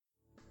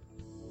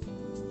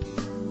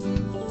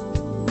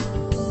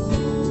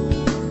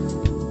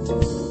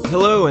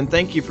Hello, and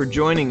thank you for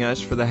joining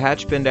us for the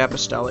Hatchbend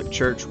Apostolic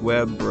Church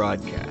web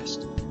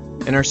broadcast.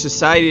 In our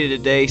society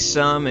today,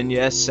 some, and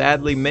yes,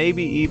 sadly,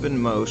 maybe even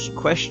most,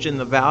 question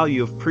the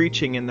value of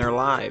preaching in their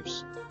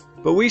lives.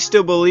 But we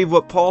still believe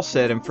what Paul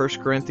said in 1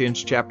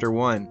 Corinthians chapter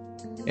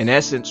 1. In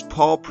essence,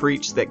 Paul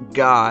preached that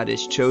God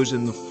has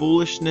chosen the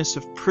foolishness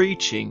of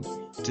preaching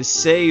to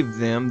save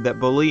them that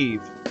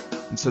believe.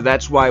 And so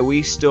that's why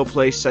we still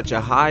place such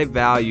a high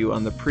value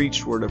on the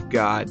preached word of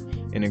God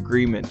in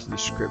agreement to the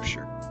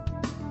Scripture.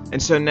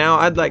 And so now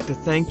I'd like to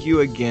thank you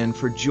again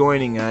for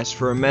joining us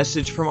for a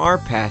message from our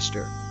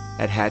pastor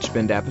at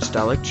Hatchbend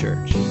Apostolic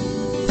Church.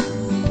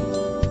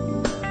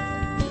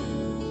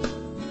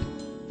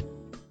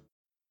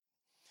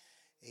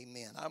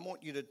 Amen. I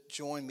want you to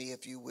join me,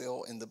 if you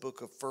will, in the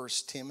book of 1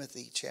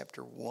 Timothy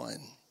chapter 1.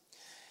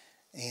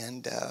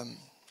 And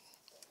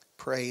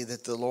pray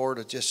that the Lord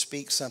will just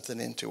speak something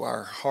into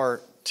our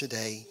heart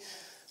today.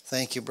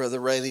 Thank you, Brother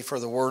Rayleigh, for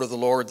the word of the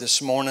Lord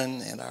this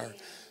morning, and our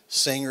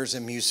singers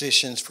and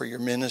musicians for your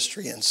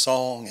ministry and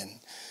song. And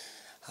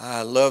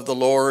I love the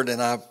Lord,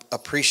 and I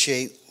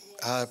appreciate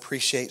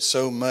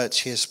so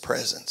much His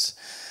presence.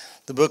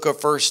 The book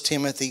of 1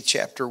 Timothy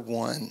chapter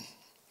 1.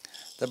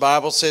 The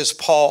Bible says,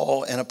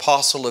 Paul, an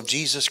apostle of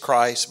Jesus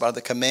Christ, by the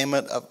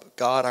commandment of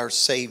God our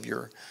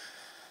Savior,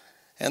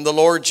 and the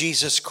Lord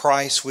Jesus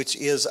Christ, which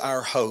is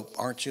our hope.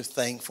 Aren't you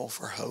thankful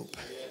for hope?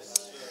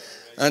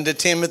 Unto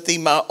Timothy,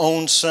 my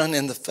own son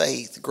in the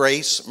faith,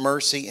 grace,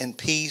 mercy, and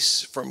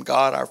peace from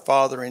God our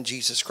Father and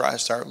Jesus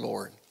Christ our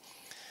Lord.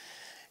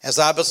 As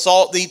I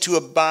besought thee to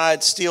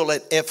abide still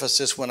at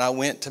Ephesus when I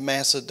went to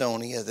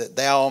Macedonia, that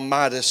thou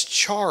mightest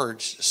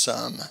charge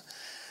some,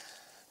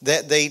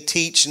 that they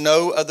teach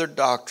no other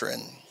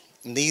doctrine,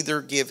 neither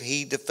give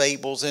heed to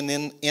fables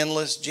and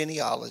endless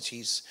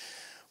genealogies,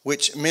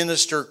 which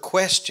minister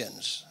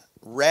questions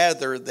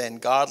rather than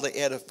godly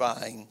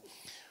edifying,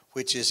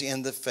 which is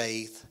in the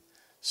faith,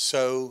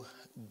 so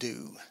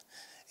do.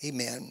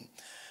 Amen.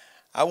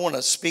 I want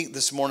to speak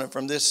this morning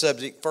from this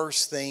subject,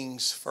 first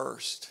things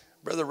first.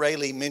 Brother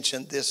Rayleigh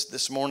mentioned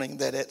this morning,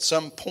 that at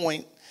some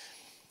point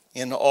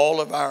in all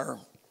of our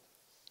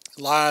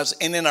lives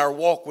and in our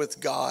walk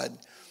with God,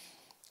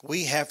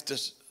 we have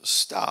to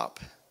stop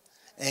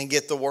and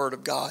get the Word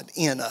of God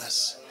in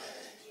us.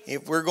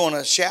 If we're going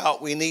to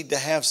shout, we need to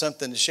have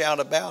something to shout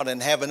about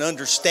and have an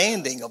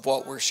understanding of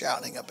what we're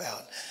shouting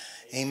about.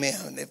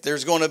 Amen. If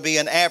there's going to be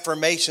an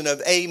affirmation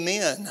of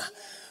amen,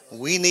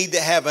 we need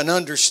to have an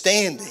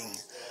understanding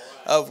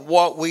of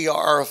what we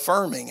are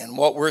affirming and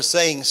what we're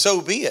saying,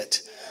 so be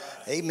it.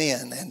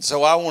 Amen. And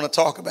so I want to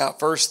talk about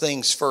first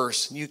things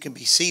first. You can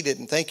be seated,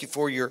 and thank you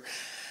for your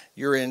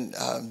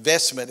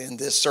investment in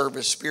this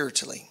service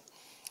spiritually.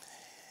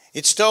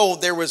 It's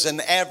told there was an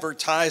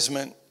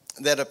advertisement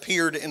that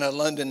appeared in a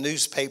London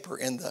newspaper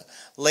in the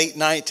late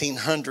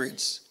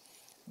 1900s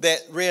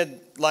that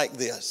read like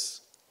this.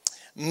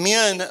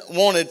 Men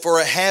wanted for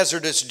a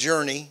hazardous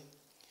journey,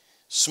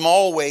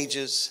 small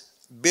wages,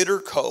 bitter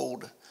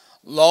cold,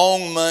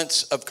 long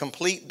months of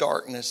complete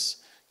darkness,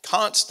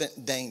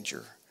 constant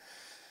danger.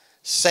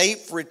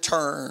 Safe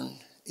return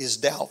is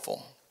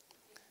doubtful.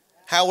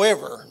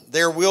 However,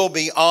 there will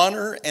be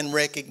honor and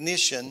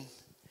recognition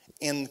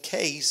in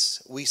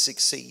case we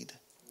succeed.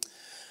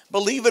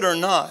 Believe it or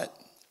not,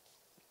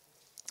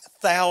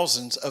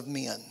 thousands of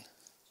men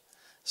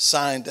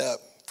signed up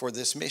for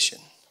this mission.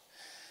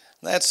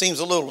 That seems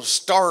a little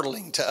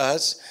startling to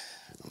us,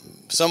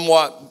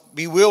 somewhat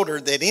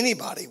bewildered that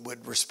anybody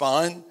would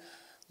respond,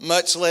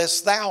 much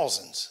less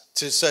thousands,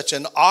 to such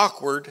an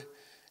awkward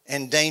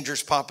and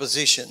dangerous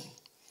proposition.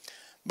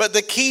 But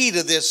the key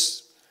to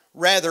this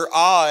rather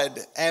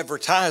odd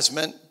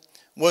advertisement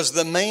was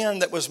the man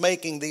that was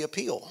making the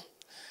appeal.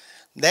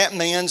 That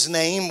man's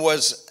name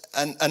was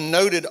a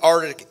noted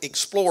Arctic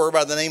explorer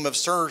by the name of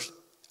Sir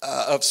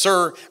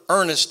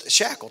Ernest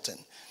Shackleton.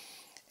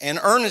 And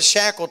Ernest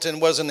Shackleton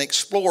was an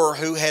explorer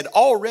who had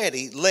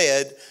already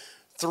led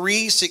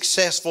 3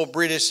 successful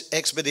British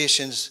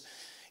expeditions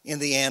in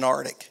the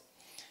Antarctic.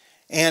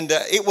 And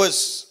it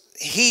was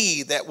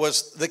he that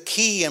was the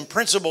key and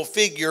principal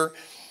figure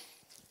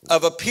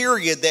of a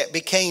period that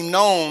became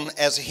known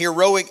as a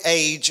heroic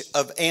age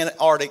of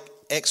Antarctic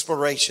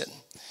exploration.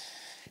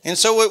 And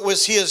so it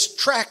was his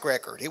track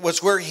record. It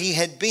was where he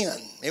had been.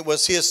 It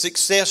was his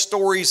success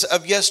stories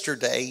of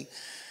yesterday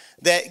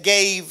that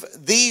gave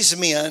these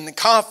men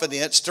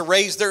confidence to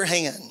raise their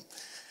hand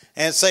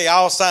and say,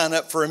 I'll sign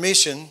up for a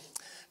mission,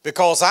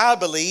 because I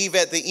believe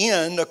at the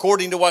end,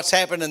 according to what's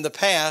happened in the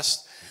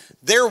past,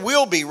 there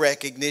will be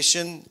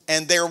recognition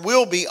and there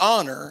will be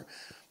honor,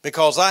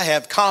 because I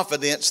have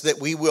confidence that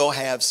we will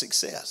have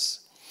success.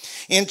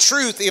 In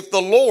truth, if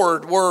the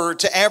Lord were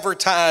to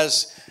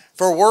advertise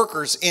for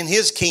workers in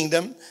His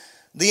kingdom,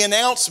 the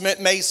announcement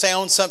may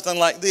sound something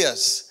like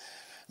this.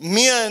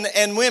 Men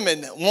and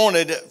women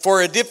wanted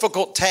for a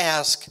difficult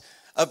task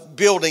of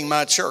building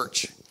my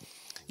church.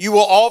 You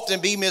will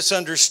often be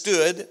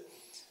misunderstood,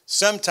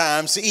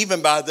 sometimes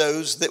even by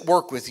those that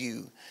work with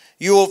you.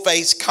 You will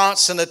face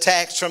constant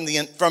attacks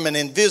from an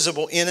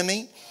invisible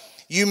enemy.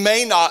 You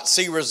may not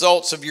see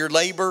results of your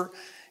labor.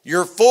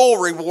 Your full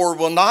reward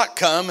will not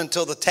come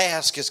until the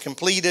task is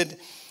completed,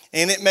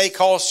 and it may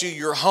cost you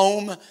your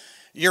home,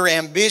 your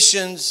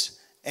ambitions,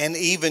 and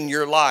even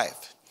your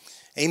life.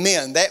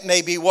 Amen. That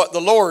may be what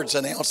the Lord's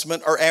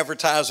announcement or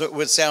advertisement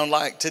would sound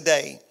like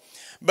today.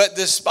 But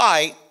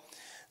despite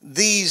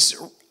these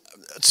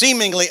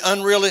seemingly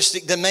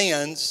unrealistic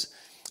demands,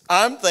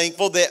 I'm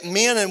thankful that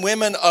men and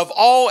women of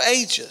all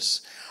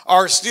ages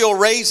are still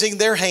raising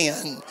their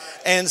hand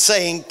and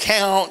saying,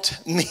 count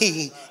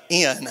me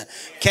in.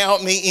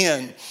 Count me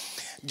in.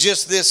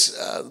 Just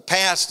this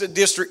past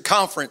district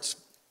conference,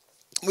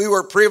 we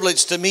were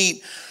privileged to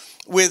meet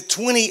with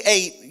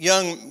 28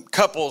 young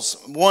couples,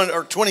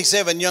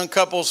 27 young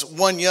couples,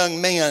 one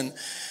young man,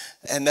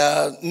 and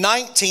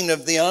 19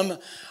 of them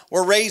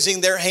were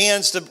raising their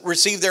hands to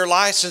receive their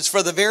license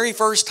for the very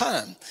first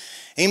time.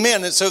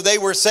 Amen. And so they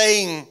were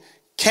saying,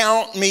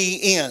 count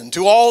me in.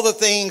 To all the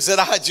things that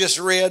I just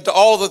read, to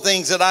all the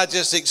things that I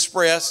just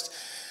expressed,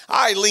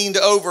 I leaned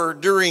over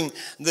during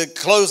the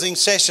closing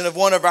session of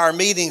one of our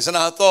meetings and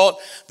I thought,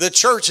 the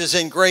church is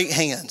in great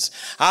hands.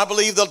 I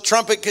believe the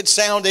trumpet could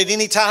sound at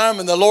any time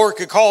and the Lord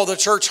could call the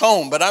church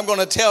home. But I'm going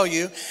to tell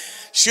you,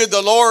 should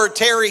the Lord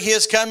tarry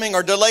his coming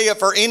or delay it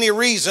for any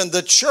reason,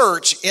 the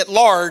church at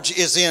large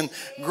is in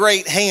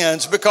great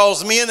hands,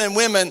 because men and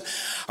women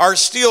are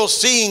still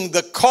seeing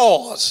the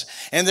cause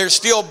and they're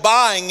still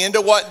buying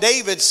into what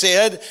David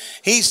said.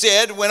 He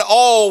said when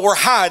all were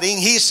hiding,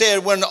 he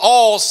said when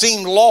all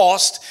seemed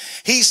lost,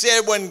 he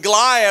said when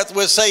Goliath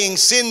was saying,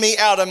 send me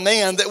out a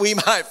man that we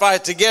might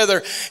fight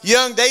together,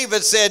 young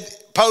David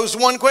posed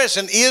one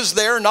question: is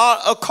there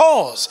not a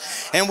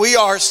cause? And we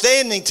are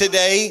standing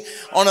today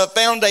on a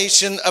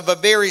foundation of a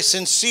very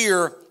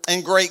sincere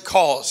and great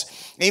cause.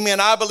 Amen.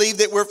 I believe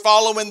that we're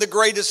following the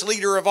greatest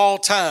leader of all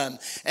time.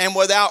 And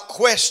without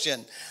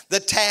question, the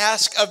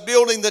task of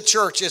building the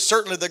church is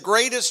certainly the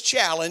greatest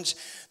challenge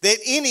that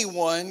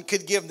anyone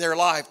could give their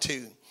life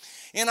to.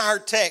 In our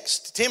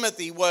text,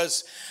 Timothy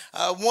was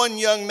one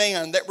young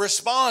man that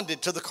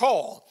responded to the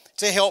call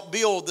to help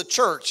build the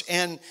church.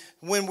 And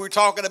when we're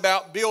talking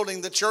about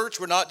building the church,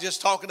 we're not just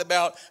talking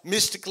about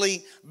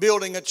mystically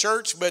building a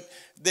church, but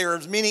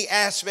there's many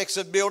aspects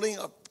of building.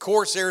 Of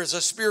course, there is a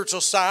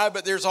spiritual side,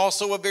 but there's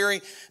also a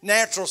very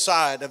natural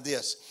side of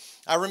this.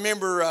 I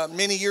remember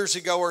many years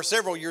ago, or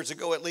several years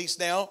ago at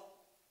least now,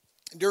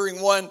 during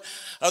one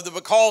of the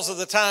Because of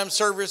the Time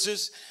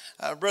services,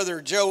 Brother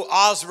Joe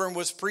Osborne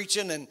was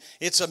preaching, and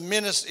it's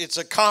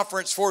a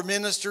conference for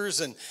ministers,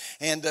 and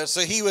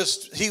so he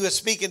was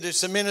speaking to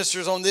some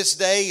ministers on this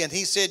day, and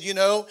he said, you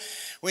know,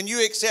 when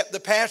you accept the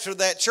pastor of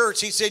that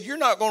church, he said, you're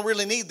not going to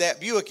really need that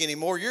Buick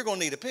anymore. You're going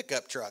to need a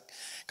pickup truck,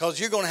 because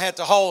you're going to have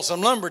to haul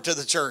some lumber to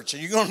the church,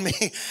 and you're going to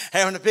be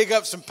having to pick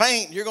up some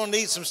paint, and you're going to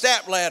need some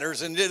step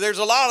ladders, and there's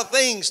a lot of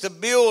things to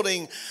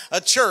building a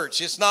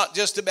church. It's not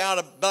just about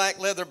a black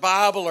leather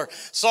Bible or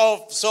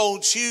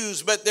soft-soled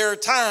shoes, but there are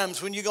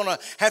times when you're going to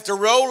have to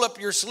roll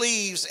up your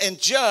sleeves and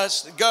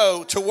just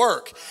go to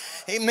work.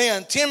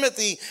 Amen.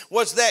 Timothy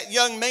was that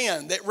young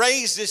man that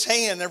raised his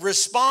hand and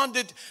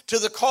responded to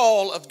the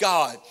call of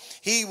God.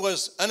 He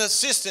was an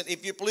assistant,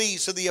 if you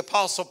please, to the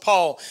Apostle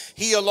Paul.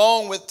 He,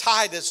 along with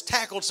Titus,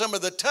 tackled some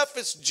of the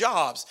toughest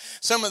jobs,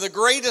 some of the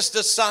greatest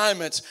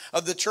assignments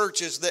of the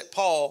churches that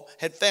Paul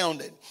had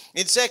founded.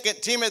 In 2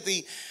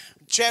 Timothy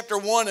chapter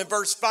 1 and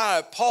verse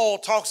 5, Paul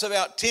talks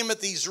about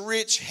Timothy's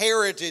rich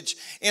heritage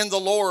in the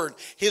Lord,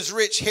 his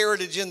rich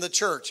heritage in the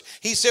church.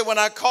 He said, when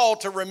I call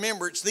to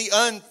remembrance the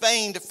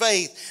unfeigned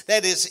faith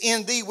that is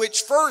in thee,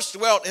 which first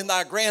dwelt in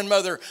thy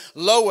grandmother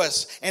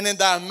Lois and in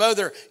thy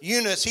mother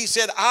Eunice, he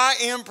said, I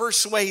am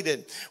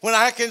persuaded. When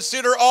I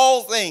consider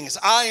all things,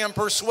 I am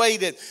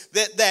persuaded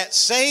that that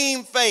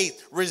same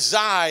faith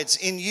resides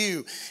in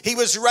you. He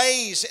was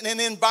raised in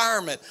an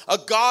environment, a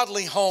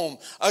godly home,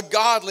 a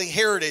godly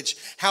heritage.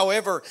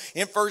 However,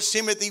 in 1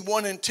 Timothy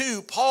 1 and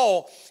 2,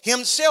 Paul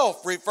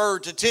himself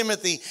referred to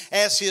Timothy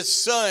as his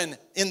son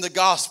in the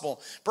gospel.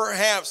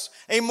 Perhaps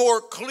a more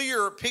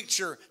clear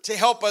picture to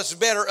help us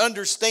better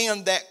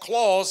understand that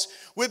clause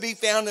would be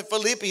found in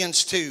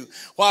Philippians 2.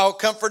 While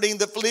comforting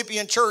the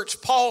Philippian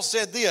church, Paul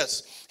said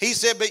this. He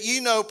said, but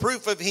you know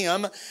proof of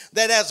him,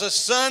 that as a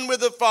son with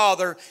the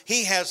Father,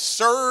 he has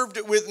served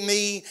with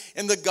me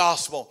in the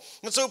gospel.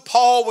 And so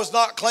Paul was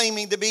not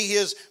claiming to be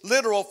his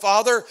literal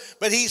father,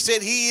 but he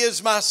said, he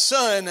is my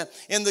son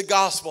in the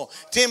gospel.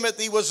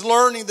 Timothy was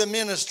learning the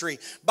ministry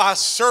by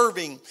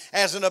serving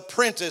as an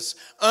apprentice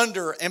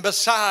under and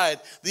beside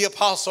the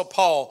Apostle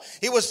Paul.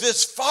 It was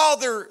this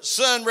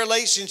father-son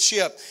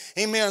relationship,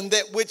 amen,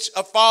 that which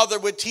a father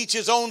would teach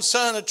his own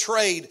son a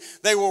trade.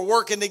 They were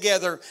working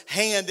together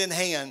hand in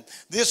hand.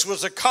 This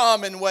was a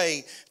common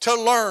way to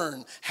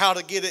learn how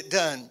to get it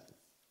done.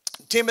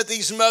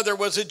 Timothy's mother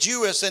was a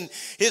Jewess, and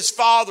his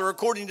father,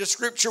 according to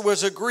Scripture,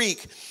 was a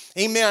Greek.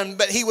 Amen.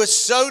 But he was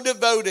so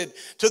devoted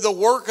to the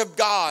work of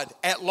God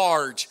at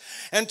large,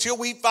 until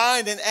we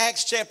find in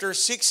Acts chapter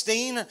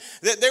 16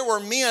 that there were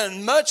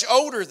men much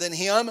older than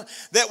him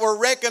that were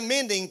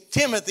recommending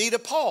Timothy to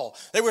Paul.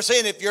 They were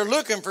saying, if you're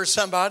looking for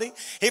somebody,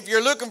 if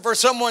you're looking for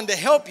someone to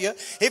help you,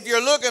 if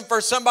you're looking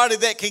for somebody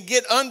that can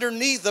get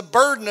underneath the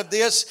burden of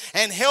this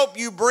and help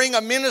you bring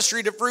a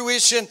ministry to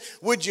fruition,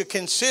 would you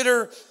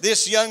consider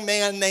this young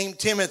man named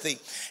Timothy?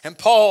 And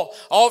Paul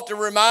often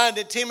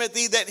reminded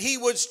Timothy that he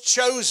was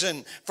chosen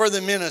for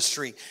the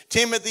ministry.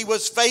 Timothy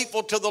was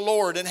faithful to the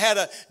Lord and had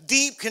a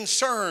deep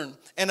concern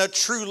and a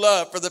true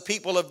love for the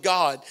people of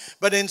God.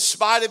 But in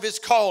spite of his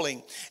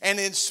calling and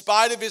in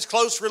spite of his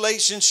close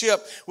relationship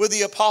with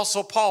the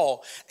Apostle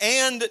Paul,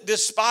 and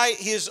despite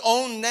his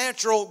own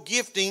natural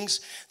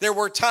giftings, there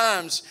were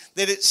times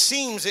that it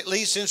seems, at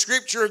least in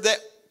Scripture, that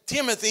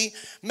Timothy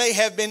may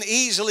have been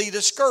easily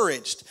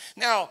discouraged.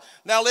 Now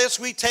lest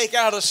we take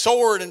out a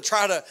sword and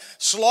try to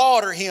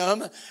slaughter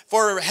him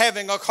for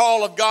having a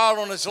call of God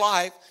on his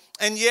life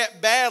and yet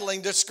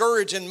battling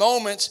discouraging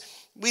moments.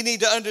 We need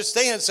to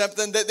understand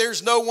something, that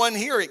there's no one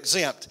here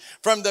exempt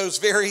from those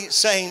very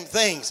same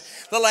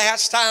things. The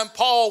last time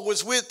Paul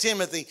was with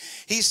Timothy,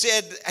 he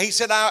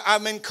said,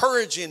 I'm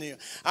encouraging you.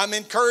 I'm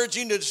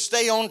encouraging you to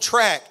stay on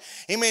track.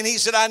 Amen. He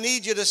said, I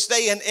need you to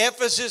stay in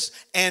Ephesus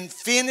and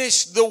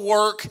finish the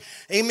work.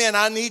 Amen.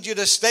 I need you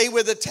to stay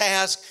with the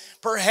task.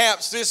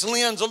 Perhaps this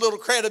lends a little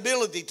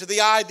credibility to the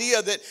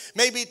idea that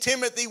maybe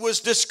Timothy was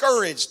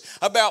discouraged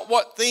about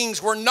what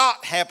things were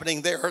not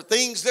happening there, or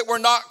things that were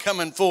not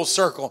coming full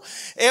circle.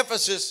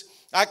 Ephesus,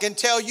 I can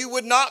tell you,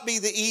 would not be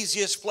the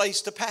easiest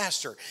place to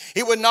pastor.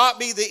 It would not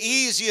be the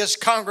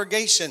easiest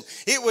congregation.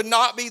 It would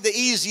not be the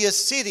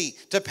easiest city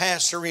to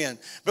pastor in,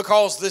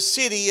 because the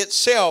city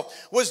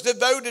itself was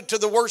devoted to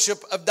the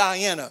worship of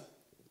Diana.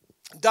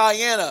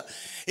 Diana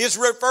is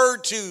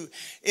referred to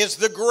as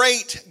the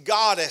great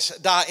goddess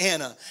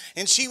Diana,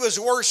 and she was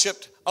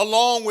worshipped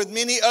along with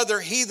many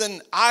other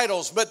heathen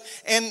idols,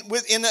 and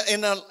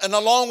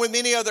along with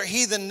many other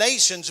heathen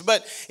nations.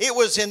 But it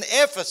was in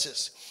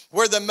Ephesus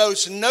where the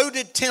most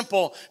noted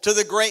temple to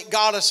the great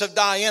goddess of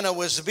Diana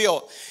was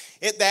built.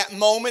 At that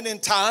moment in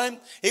time,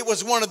 it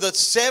was one of the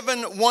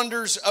 7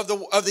 wonders of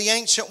the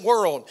ancient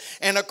world.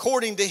 And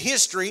according to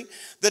history,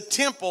 the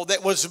temple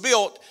that was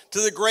built to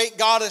the great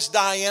goddess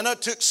Diana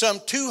took some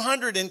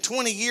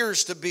 220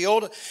 years to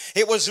build.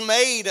 It was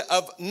made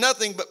of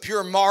nothing but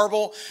pure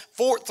marble,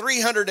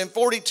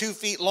 342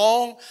 feet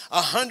long,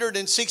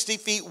 160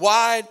 feet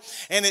wide,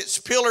 and its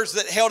pillars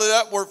that held it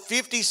up were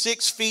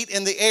 56 feet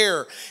in the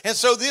air. And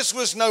so this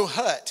was no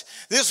hut.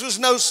 This was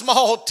no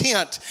small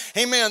tent.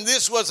 Amen.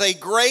 This was a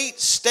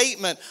great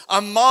statement,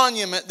 a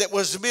monument that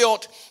was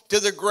built to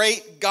the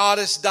great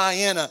goddess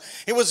Diana.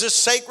 It was a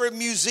sacred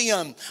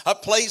museum, a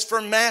place for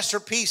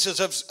masterpieces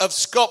of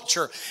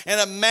sculpture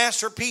and of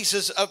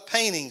masterpieces of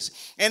paintings.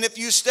 And if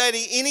you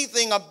study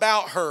anything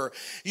about her,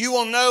 you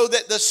will know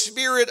that the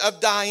spirit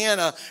of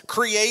Diana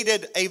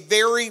created a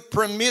very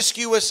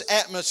promiscuous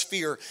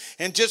atmosphere.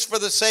 And just for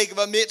the sake of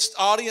a mixed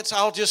audience,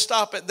 I'll just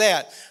stop at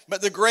that.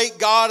 But the great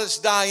goddess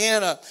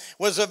Diana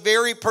was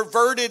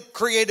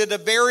created a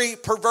very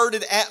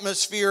perverted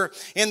atmosphere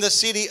in the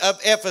city of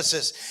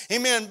Ephesus.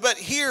 Amen. But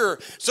here,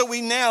 so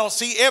we now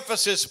see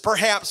Ephesus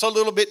perhaps a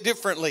little bit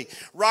differently.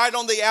 Right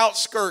on the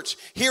outskirts,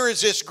 here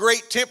is this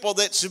great temple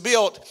that's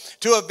built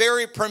to a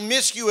very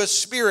promiscuous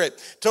spirit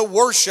to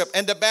worship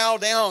and to bow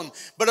down.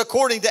 But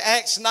according to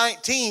Acts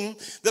 19,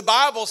 the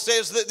Bible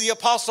says that the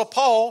Apostle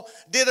Paul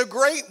did a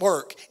great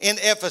work in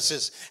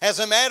Ephesus. As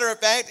a matter of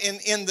fact,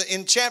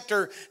 in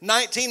chapter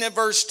 19 and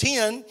verse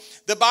 10,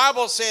 the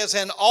Bible says,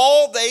 and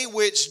all they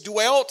which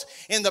dwelt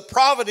in the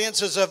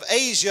provinces of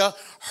Asia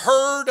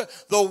heard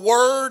the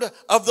word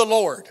of the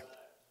Lord.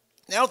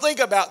 Now think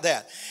about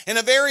that. In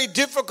a very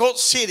difficult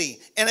city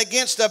and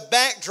against a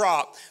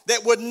backdrop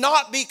that would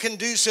not be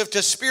conducive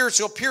to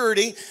spiritual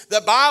purity,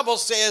 the Bible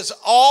says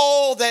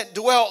all that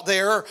dwelt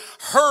there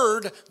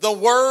heard the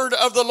word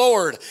of the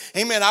Lord.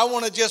 Amen. I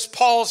want to just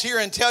pause here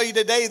and tell you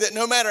today that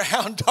no matter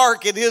how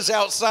dark it is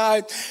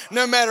outside,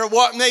 no matter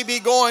what may be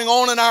going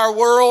on in our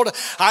world,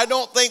 I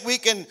don't think we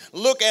can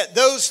look at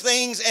those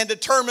things and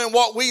determine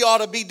what we ought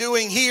to be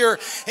doing here.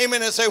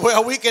 Amen. And say,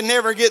 well, we can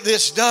never get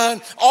this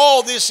done.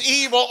 All this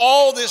evil,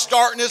 all this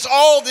darkness,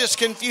 all this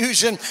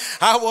confusion.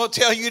 I will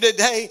tell you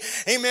today,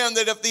 amen,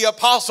 that if the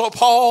Apostle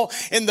Paul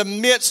in the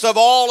midst of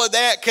all of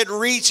that could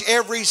reach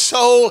every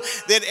soul,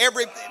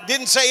 that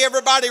didn't say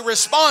everybody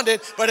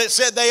responded, but it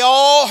said they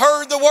all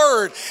heard the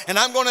word. And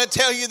I'm going to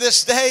tell you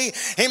this day,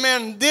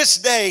 amen, this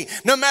day,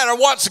 no matter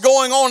what's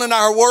going on in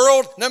our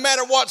world, no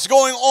matter what's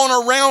going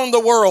on around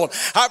the world,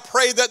 I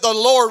pray that the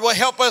Lord will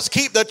help us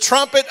keep the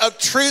trumpet of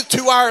truth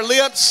to our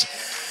lips.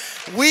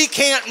 We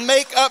can't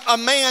make up a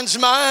man's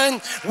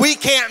mind. We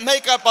can't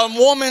make up a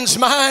woman's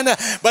mind.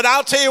 But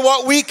I'll tell you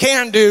what we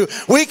can do.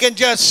 We can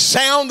just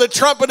sound the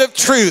trumpet of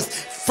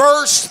truth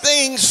First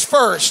things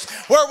first.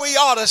 Where we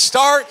ought to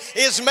start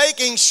is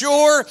making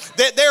sure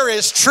that there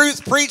is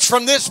truth preached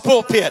from this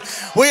pulpit.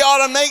 We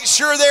ought to make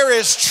sure there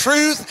is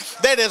truth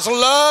that is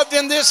loved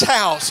in this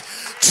house.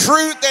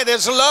 Truth that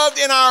is loved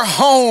in our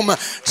home.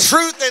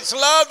 Truth that's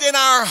loved in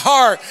our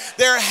heart.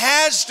 There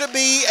has to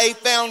be a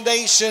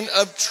foundation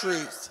of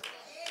truth.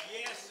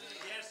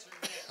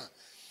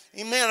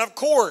 Amen. Of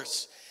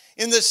course,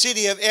 in the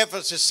city of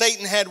Ephesus,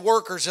 Satan had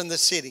workers in the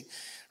city.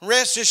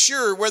 Rest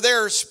assured, where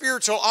there are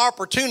spiritual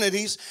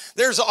opportunities,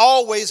 there's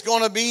always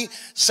going to be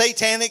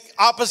satanic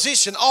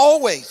opposition.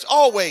 Always,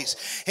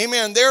 always.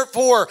 Amen.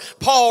 Therefore,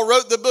 Paul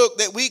wrote the book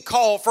that we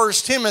call 1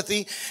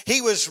 Timothy. He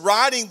was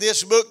writing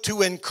this book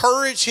to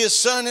encourage his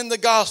son in the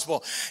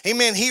gospel.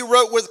 Amen. He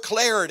wrote with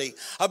clarity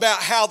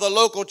about how the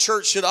local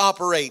church should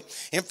operate.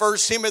 In 1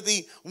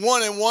 Timothy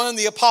 1:1,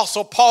 the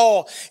Apostle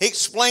Paul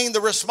explained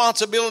the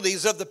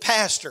responsibilities of the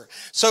pastor,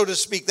 so to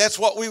speak. That's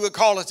what we would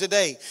call it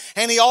today.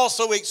 And he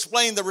also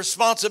explained the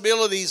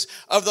responsibilities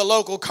of the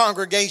local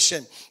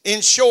congregation. In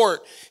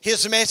short,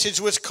 his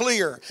message was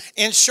clear.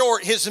 In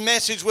short, his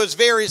message was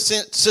very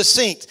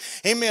succinct.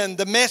 Amen.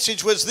 The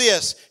message was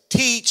this: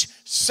 teach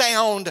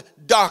sound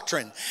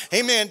doctrine.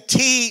 Amen.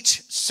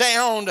 Teach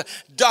sound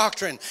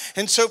doctrine.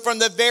 And so from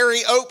the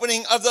very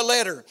opening of the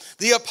letter,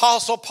 the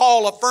Apostle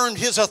Paul affirmed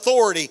his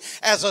authority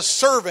as a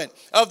servant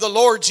of the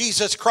Lord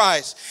Jesus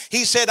Christ.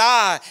 He said,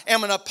 I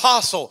am an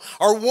apostle,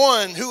 or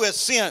one who is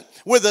sent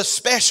with a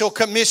special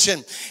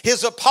commission.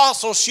 His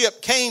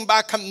apostleship came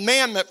by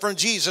commandment from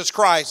Jesus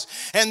Christ,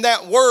 and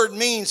that word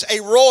means a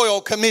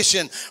royal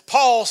commission.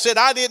 Paul said,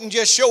 I didn't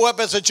just show up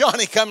as a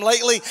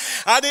Johnny-come-lately.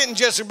 I didn't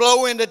just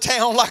blow into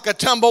town like a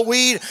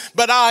tumbleweed,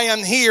 but I am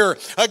here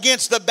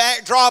against the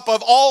backdrop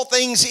of all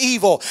things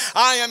evil.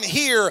 I am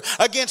here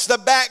against the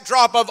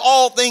backdrop of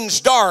all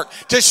things dark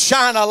to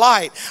shine a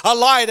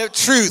light of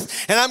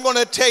truth. And I'm going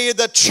to tell you,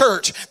 the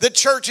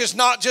church is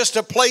not just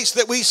a place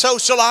that we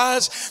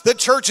socialize. The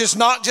church is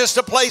not just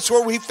a place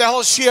where we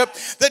fellowship.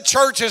 The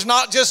church is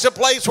not just a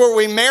place where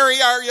we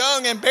marry our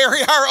young and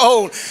bury our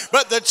old,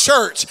 but the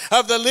church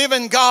of the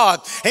living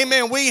God.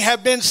 Amen. We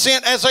have been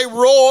sent as a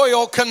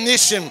royal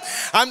commission.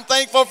 I'm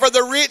thankful for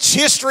the rich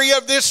history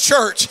of this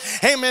church.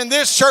 Amen.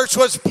 This church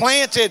was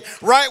planted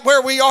right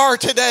where we are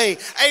today.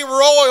 A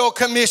royal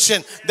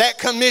commission. That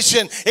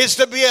commission is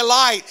to be a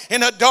light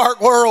in a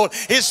dark world.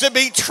 It's to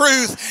be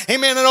truth.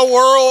 Amen. In a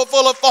world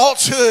full of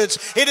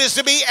falsehoods. It is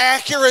to be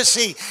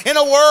accuracy in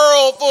a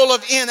world full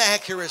of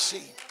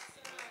inaccuracy.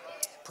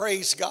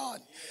 Praise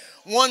God.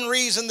 One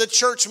reason the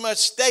church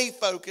must stay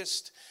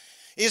focused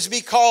is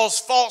because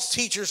false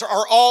teachers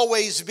are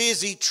always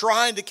busy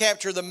trying to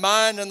capture the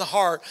mind and the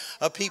heart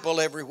of people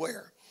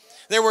everywhere.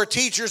 There were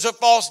teachers of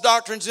false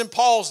doctrines in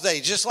Paul's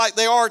day, just like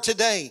they are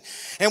today.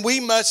 And we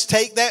must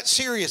take that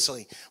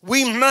seriously.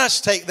 We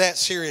must take that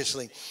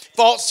seriously.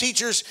 False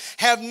teachers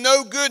have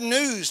no good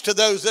news to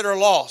those that are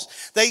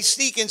lost. They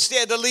seek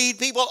instead to lead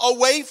people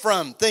away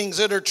from things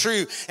that are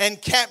true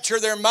and capture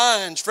their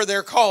minds for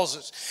their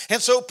causes.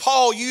 And so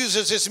Paul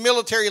uses this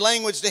military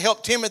language to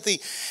help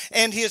Timothy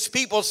and his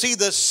people see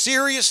the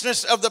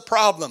seriousness of the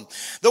problem.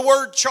 The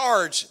word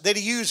charge that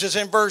he uses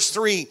in verse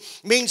 3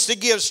 means to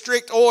give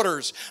strict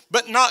orders,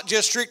 but not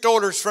just strict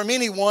orders from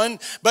anyone,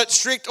 but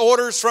strict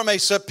orders from a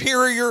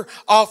superior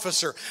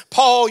officer.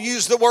 Paul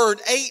used the word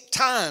 8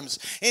 times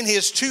in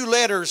his 2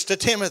 letters to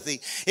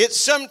Timothy. It's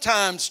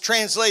sometimes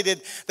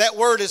translated, that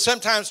word is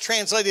sometimes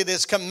translated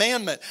as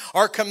commandment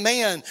or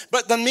command,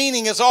 but the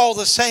meaning is all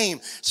the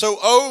same. So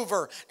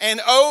over and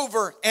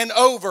over and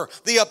over,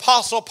 the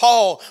Apostle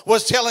Paul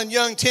was telling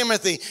young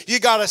Timothy, you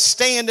got to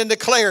stand and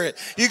declare it.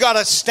 You got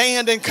to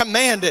stand and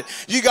command it.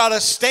 You got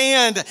to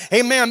stand,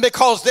 amen,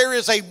 because there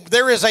is a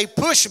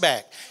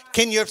pushback.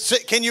 Can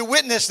you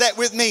witness that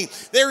with me?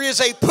 There is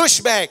a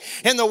pushback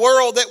in the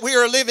world that we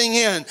are living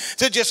in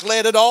to just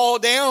let it all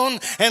down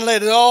and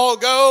let it all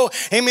go.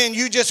 Amen.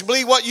 You just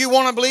believe what you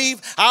want to believe.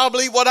 I'll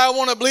believe what I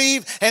want to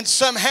believe. And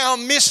somehow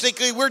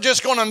mystically we're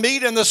just going to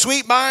meet in the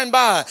sweet by and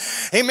by.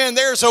 Amen.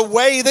 There's a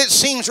way that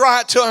seems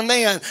right to a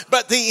man,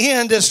 but the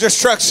end is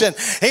destruction.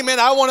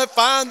 Amen. I want to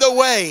find the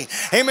way.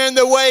 Amen.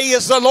 The way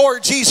is the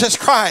Lord Jesus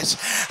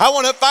Christ. I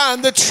want to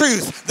find the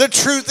truth. The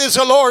truth is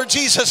the Lord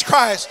Jesus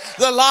Christ.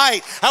 The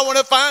light. I want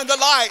to find the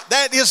light.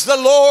 That is the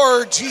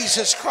Lord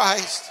Jesus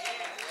Christ.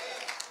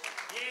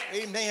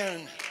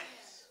 Amen.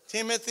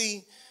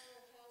 Timothy,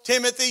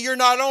 you're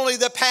not only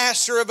the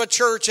pastor of a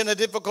church in a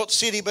difficult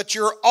city, but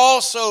you're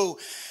also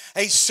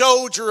a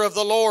soldier of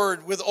the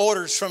Lord with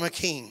orders from a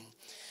king.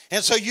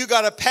 And so you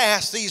got to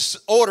pass these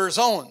orders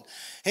on.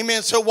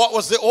 Amen. So what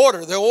was the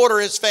order? The order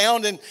is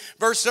found in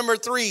verse number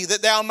 3,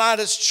 that thou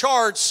mightest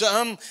charge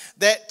some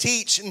that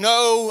teach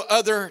no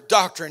other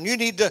doctrine. You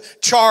need to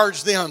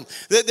charge them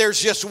that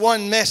there's just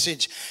one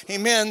message.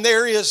 Amen.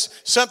 There is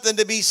something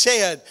to be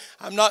said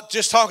I'm not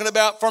just talking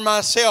about for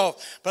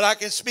myself, but I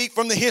can speak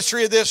from the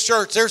history of this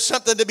church. There's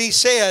something to be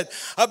said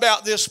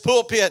about this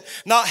pulpit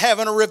not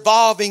having a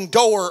revolving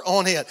door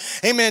on it.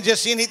 Amen.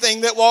 Just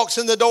anything that walks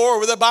in the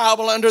door with a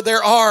Bible under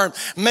their arm,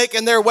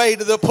 making their way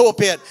to the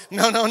pulpit.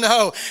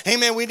 No.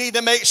 Amen. We need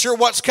to make sure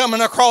what's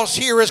coming across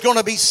here is going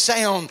to be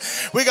sound.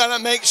 We got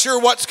to make sure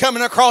what's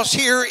coming across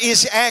here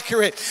is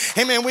accurate.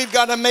 Amen. We've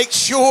got to make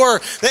sure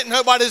that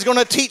nobody's going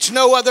to teach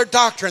no other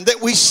doctrine,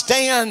 that we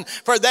stand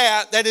for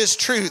that is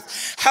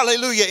truth.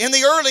 Hallelujah. In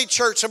the early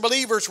church, the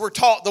believers were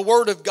taught the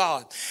Word of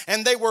God,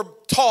 and they were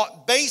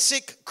taught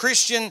basic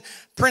Christian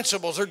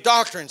principles or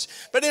doctrines.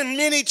 But in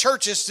many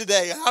churches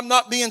today, I'm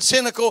not being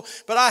cynical,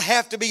 but I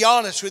have to be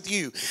honest with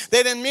you,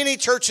 that in many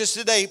churches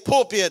today,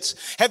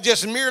 pulpits have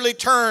just merely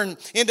turned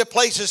into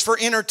places for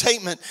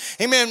entertainment.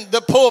 Amen.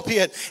 The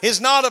pulpit is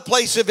not a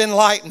place of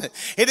enlightenment.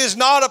 It is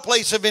not a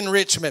place of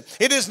enrichment.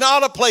 It is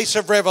not a place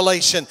of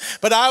revelation.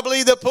 But I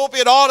believe the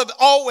pulpit ought to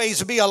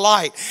always be a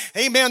light.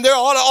 Amen. There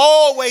ought to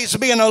always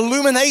be an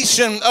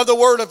illumination of the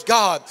Word of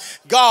God.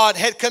 God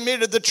had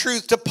committed the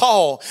truth to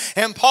Paul,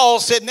 and Paul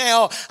said,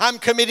 now I'm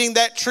committing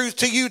that truth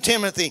to you,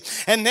 Timothy.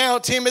 And now,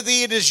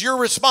 Timothy, it is your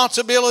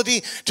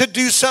responsibility to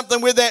do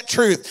something with that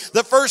truth.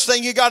 The first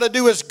thing you got to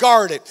do is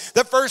guard it.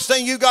 The first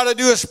thing you got to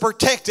do is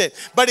protect it.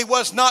 But he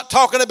was not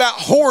talking about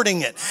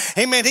hoarding it.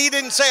 Amen. He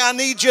didn't say, I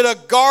need you to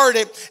guard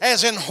it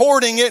as in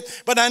hoarding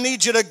it, but I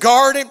need you to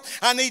guard it.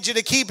 I need you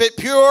to keep it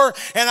pure,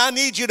 and I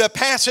need you to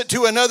pass it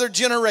to another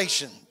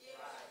generation.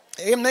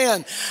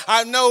 Amen.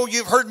 I know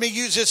you've heard me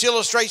use this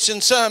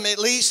illustration some, at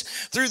least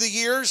through the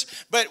years.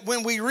 But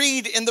when we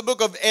read in the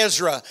book of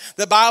Ezra,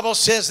 the Bible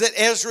says that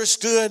Ezra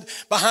stood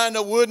behind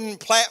a wooden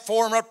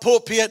platform or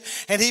pulpit,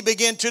 and he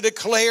began to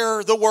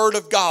declare the Word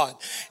of God.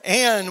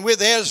 And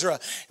with Ezra,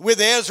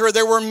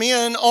 there were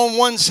men on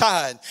one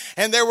side,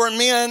 and there were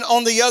men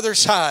on the other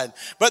side.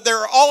 But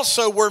there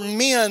also were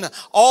men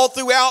all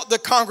throughout the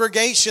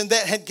congregation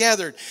that had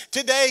gathered.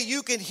 Today,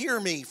 you can hear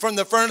me from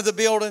the front of the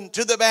building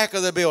to the back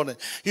of the building.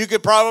 You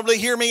could probably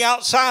hear me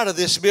outside of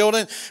this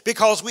building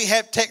because we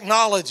have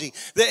technology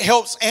that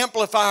helps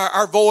amplify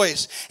our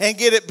voice and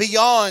get it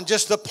beyond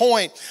just the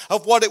point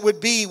of what it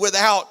would be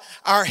without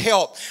our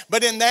help.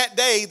 But in that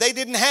day, they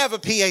didn't have a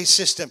PA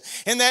system.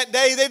 In that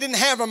day, they didn't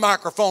have a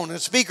microphone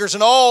and speakers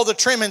and all the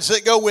trimmings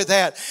that go with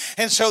that.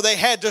 And so they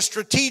had to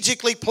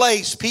strategically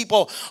place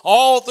people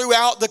all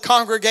throughout the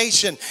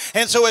congregation.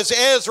 And so as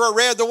Ezra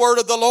read the word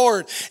of the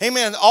Lord,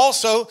 amen,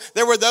 also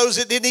there were those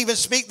that didn't even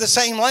speak the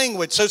same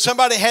language. So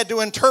somebody had to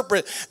interpret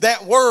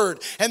that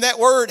word, and that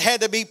word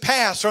had to be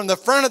passed from the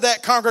front of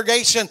that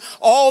congregation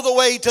all the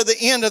way to the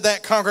end of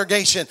that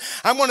congregation.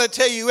 I'm going to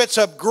tell you, it's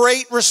a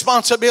great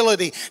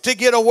responsibility to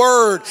get a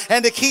word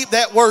and to keep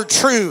that word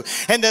true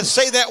and to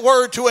say that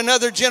word to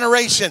another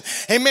generation.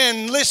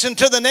 Amen. Listen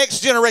to the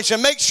next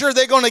generation. Make sure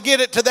they're going to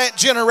get it to that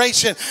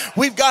generation.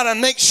 We've got to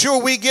make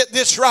sure we get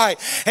this right.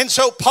 And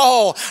so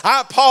Paul,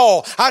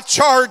 I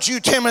charge you,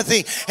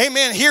 Timothy.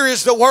 Amen. Here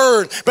is the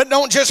word, but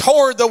don't just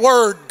hoard the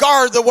word.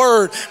 Guard the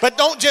word, but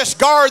don't just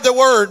guard the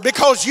word,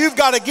 because you've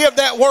got to give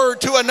that word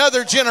to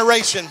another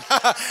generation.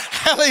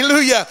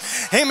 Hallelujah.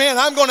 Amen.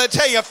 I'm going to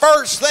tell you,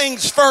 first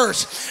things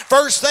first.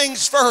 First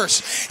things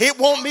first. It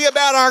won't be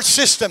about our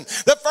system.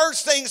 The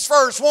first things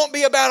first won't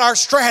be about our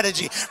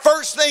strategy.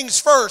 First things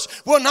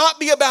first will not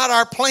be about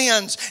our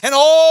plans and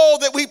all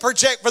that we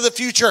project for the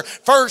future.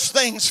 First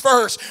things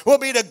first will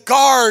be to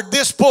guard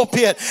this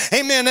pulpit.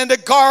 Amen. And to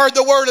guard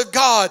the word of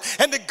God,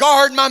 and to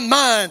guard my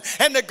mind,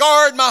 and to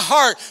guard my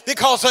heart,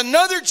 because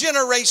another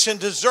generation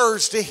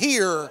deserves to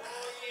hear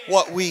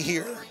what we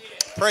hear.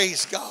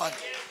 Praise God.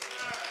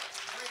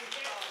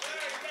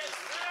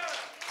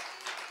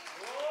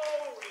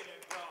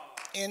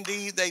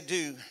 Indeed, they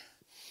do.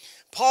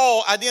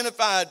 Paul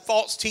identified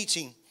false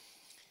teaching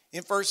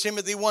in 1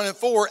 Timothy 1 and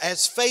 4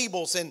 as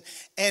fables and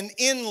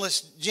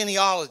endless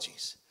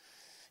genealogies.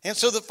 And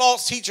so the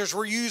false teachers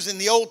were using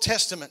the Old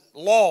Testament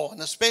law,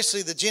 and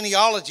especially the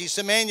genealogies,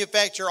 to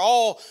manufacture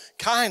all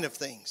kind of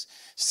things.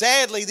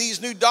 Sadly,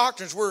 these new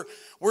doctrines were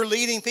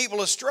leading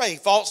people astray.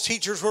 False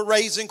teachers were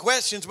raising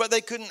questions, but they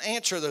couldn't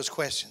answer those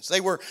questions.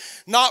 They were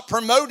not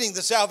promoting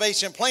the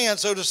salvation plan,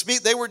 so to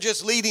speak. They were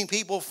just leading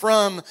people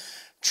from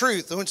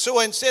truth. And so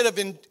instead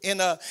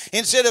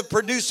of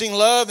producing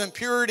love and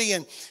purity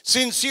and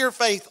sincere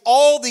faith,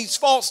 all these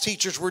false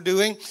teachers were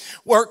doing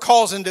were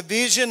causing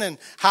division and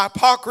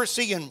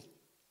hypocrisy and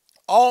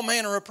all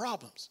manner of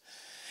problems.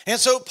 And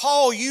so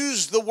Paul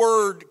used the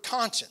word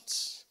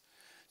conscience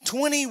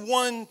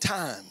 21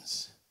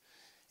 times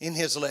in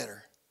his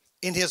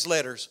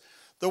letters,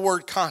 the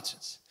word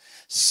conscience.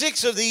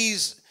 6 of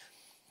these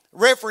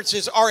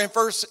references are in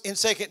 1st and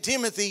 2nd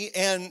Timothy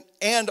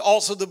and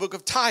also the book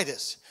of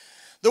Titus.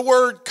 The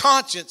word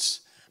conscience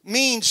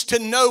means to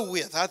know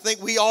with. I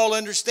think we all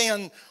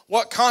understand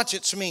what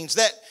conscience means.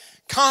 That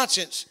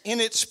conscience, in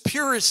its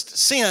purest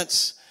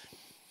sense,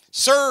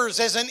 serves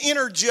as an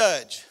inner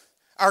judge,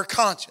 our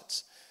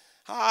conscience.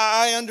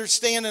 I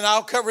understand, and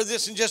I'll cover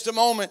this in just a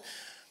moment,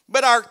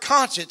 but our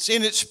conscience,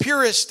 in its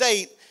purest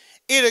state,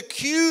 It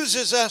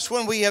accuses us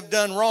when we have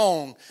done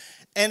wrong,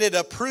 and it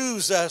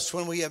approves us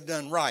when we have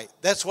done right.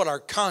 That's what our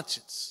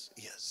conscience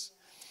is.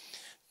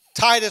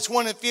 Titus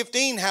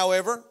 1:15,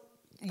 however,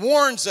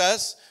 warns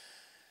us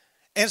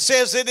and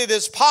says that it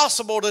is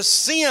possible to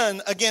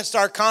sin against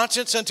our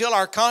conscience until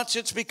our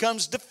conscience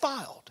becomes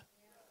defiled.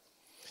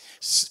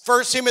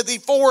 1 Timothy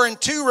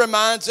 4:2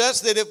 reminds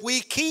us that if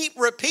we keep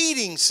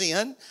repeating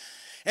sin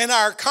and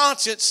our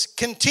conscience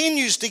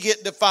continues to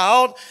get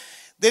defiled,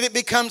 that it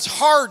becomes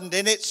hardened.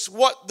 And it's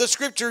what the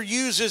scripture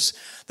uses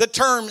the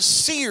term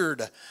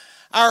seared.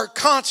 Our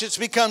conscience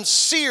becomes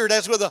seared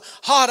as with a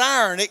hot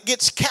iron. It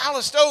gets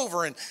calloused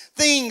over, and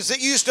things that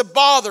used to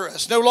bother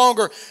us no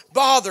longer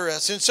bother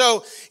us. And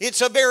so it's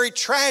a very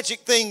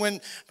tragic thing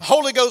when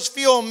Holy Ghost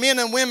filled men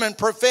and women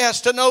profess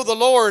to know the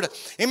Lord,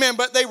 amen,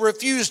 but they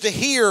refuse to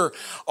hear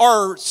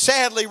or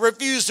sadly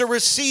refuse to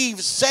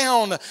receive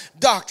sound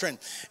doctrine.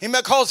 And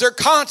because their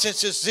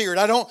conscience is seared,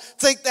 I don't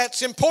think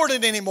that's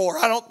important anymore.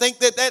 I don't think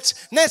that that's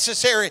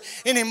necessary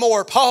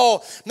anymore.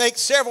 Paul makes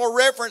several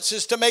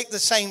references to make the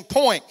same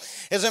point.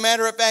 As a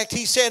matter of fact,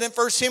 he said in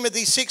 1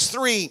 Timothy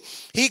 6:3,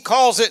 he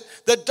calls it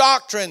the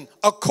doctrine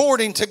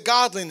according to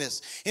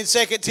godliness. In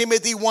 2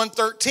 Timothy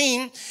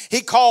 1:13,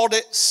 he called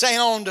it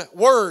sound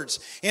words.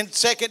 In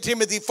 2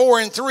 Timothy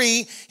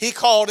 4:3, he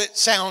called it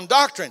sound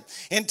doctrine.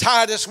 In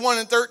Titus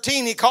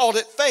 1:13, he called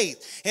it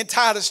faith. In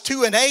Titus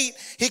 2:8,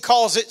 he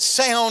calls it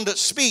sound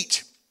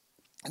speech.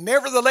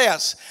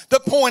 Nevertheless, the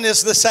point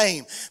is the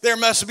same. There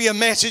must be a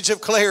message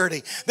of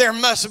clarity. There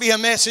must be a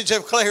message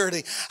of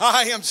clarity.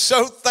 I am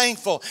so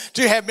thankful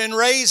to have been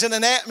raised in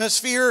an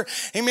atmosphere.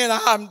 Amen.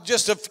 I'm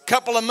just a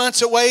couple of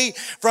months away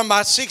from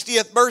my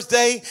 60th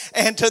birthday,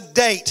 and to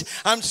date,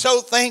 I'm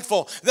so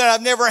thankful that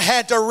I've never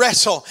had to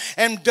wrestle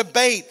and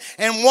debate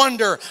and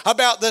wonder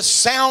about the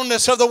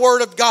soundness of the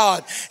Word of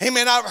God.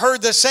 Amen. I've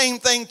heard the same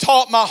thing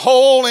taught my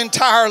whole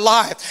entire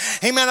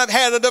life. Amen. I've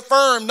had it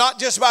affirmed not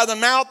just by the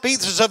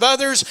mouthpieces of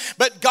others,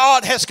 but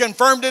God has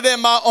confirmed it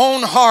in my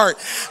own heart.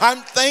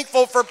 I'm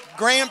thankful for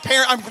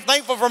grandparents. I'm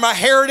thankful for my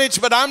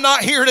heritage, but I'm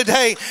not here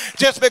today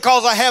just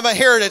because I have a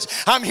heritage.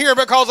 I'm here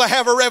because I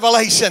have a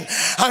revelation.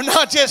 I'm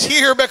not just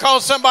here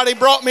because somebody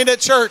brought me to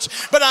church,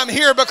 but I'm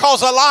here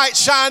because a light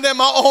shined in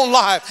my own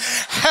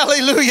life.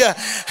 Hallelujah.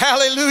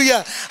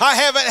 Hallelujah. I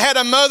haven't had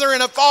a mother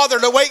and a father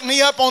to wake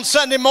me up on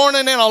Sunday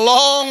morning in a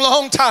long,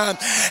 long time.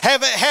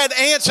 Haven't had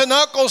aunts and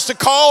uncles to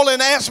call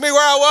and ask me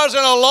where I was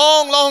in a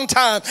long, long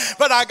time.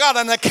 But I got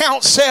an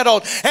account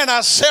settled, and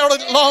I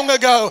settled it long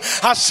ago.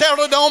 I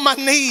settled it on my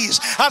knees.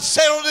 I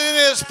settled it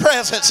in His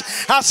presence.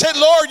 I said,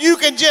 Lord, you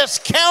can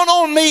just count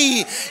on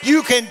me.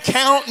 You can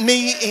count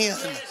me in.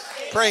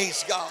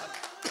 Praise God.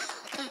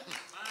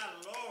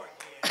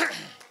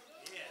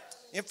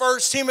 In 1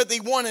 Timothy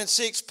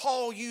 1:6,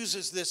 Paul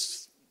uses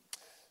this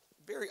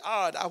very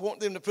odd. I want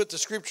them to put the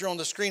scripture on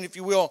the screen, if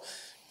you will.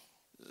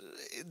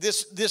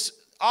 This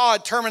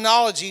odd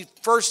terminology.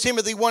 1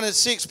 Timothy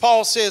 1:6,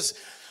 Paul says,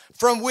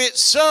 from which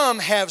some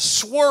have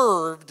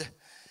swerved,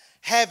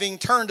 having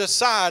turned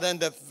aside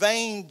unto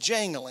vain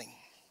jangling.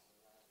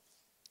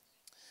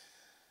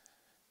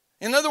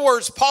 In other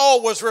words,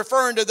 Paul was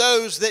referring to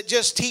those that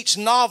just teach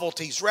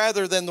novelties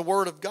rather than the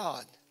Word of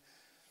God.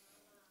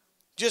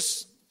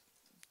 Just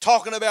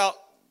talking about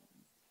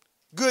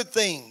good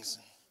things,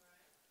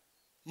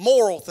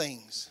 moral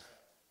things.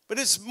 But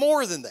it's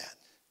more than that.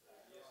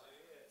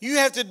 You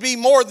have to be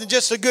more than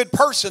just a good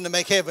person to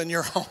make heaven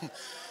your home.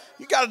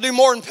 You got to do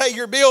more than pay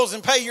your bills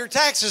and pay your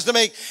taxes to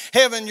make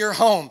heaven your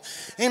home.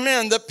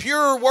 Amen. The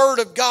pure Word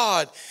of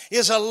God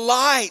is a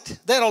light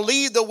that'll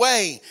lead the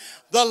way.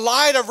 The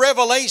light of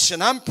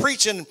revelation. I'm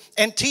preaching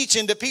and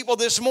teaching to people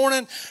this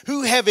morning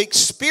who have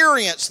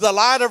experienced the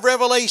light of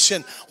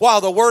revelation while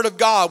the Word of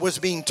God was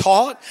being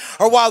taught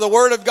or while the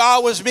Word of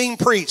God was being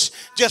preached.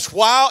 Just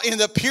while in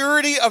the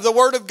purity of the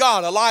Word of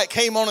God, a light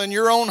came on in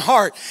your own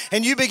heart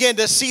and you began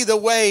to see the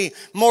way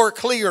more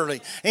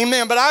clearly.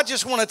 Amen. But I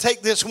just want to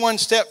take this one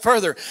step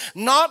further.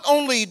 Not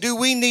only do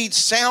we need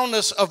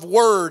soundness of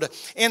Word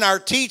in our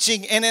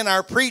teaching and in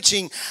our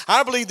preaching,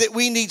 I believe that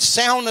we need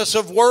soundness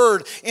of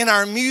Word in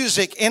our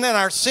music and in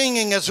our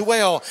singing as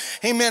well.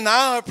 Amen.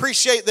 I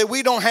appreciate that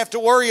we don't have to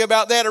worry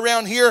about that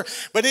around here,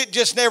 but it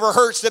just never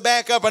hurts to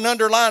back up and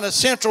underline a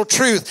central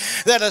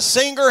truth that a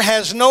singer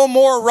has no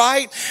more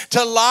right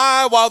to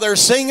lie while they're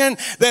singing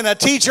than a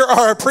teacher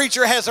or a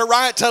preacher has a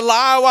right to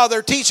lie while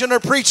they're teaching or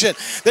preaching.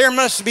 There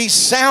must be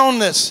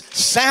soundness.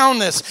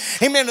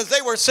 Amen. As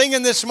they were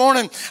singing this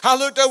morning, I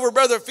looked over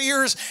Brother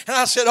Fears and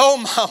I said, oh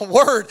my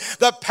word,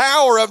 the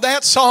power of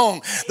that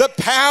song,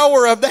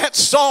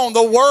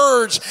 the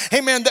words,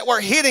 amen, that were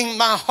hitting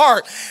my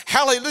heart.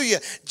 Hallelujah.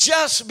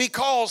 Just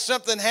because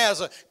something has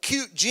a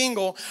cute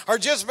jingle or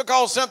just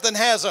because something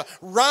has a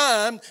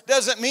rhyme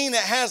doesn't mean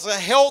it has a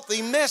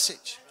healthy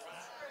message.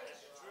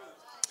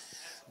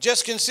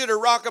 Just consider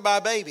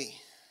Rockabye Baby.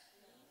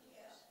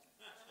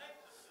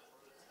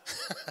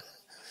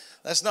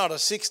 That's not a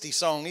 60s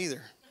song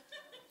either.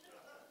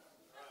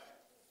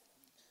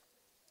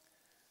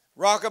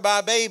 Rock-a-bye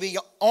baby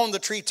on the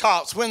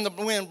treetops. When the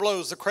wind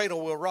blows, the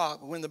cradle will rock.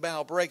 When the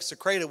bough breaks, the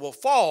cradle will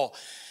fall.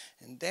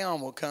 And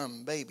down will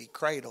come baby,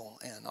 cradle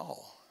and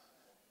all.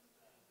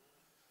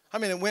 I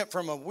mean, it went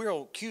from a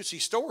real cutesy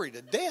story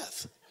to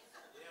death.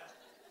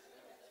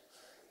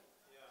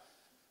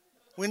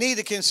 We need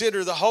to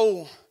consider the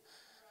whole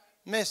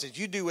message.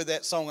 You do with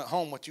that song at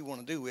home what you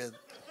want to do with.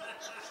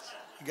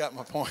 You got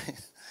my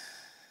point.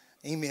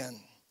 Amen.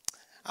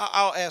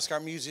 I'll ask our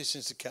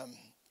musicians to come.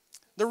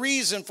 The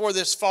reason for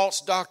this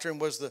false doctrine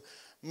was the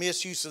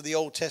misuse of the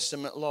Old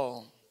Testament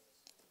law.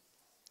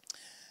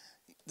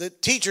 The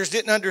teachers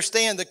didn't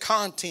understand the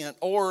content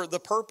or the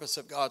purpose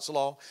of God's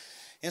law.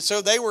 And so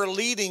they were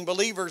leading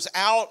believers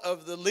out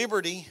of the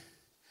liberty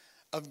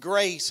of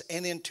grace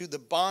and into the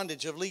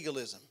bondage of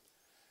legalism.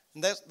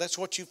 And that's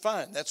what you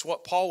find. That's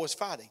what Paul was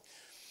fighting.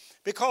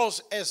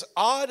 Because as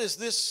odd as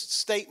this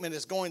statement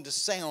is going to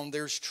sound,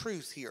 there's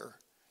truth here.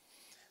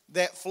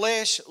 That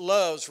flesh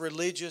loves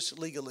religious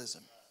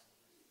legalism.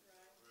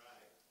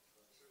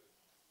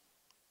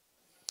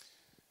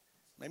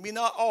 Maybe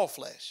not all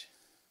flesh,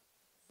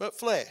 but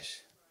flesh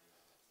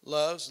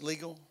loves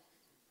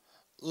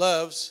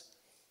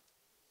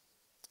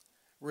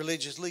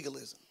religious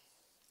legalism.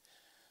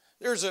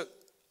 There's a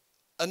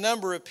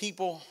number of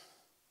people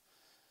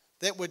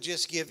that would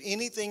just give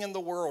anything in the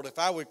world if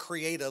I would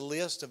create a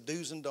list of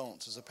do's and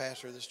don'ts as a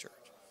pastor of this church.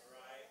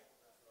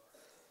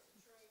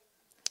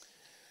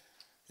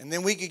 And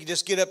then we could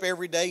just get up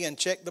every day and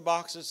check the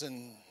boxes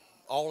and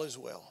all is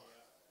well.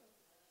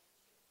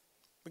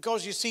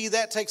 Because you see,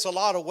 that takes a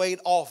lot of weight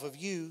off of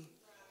you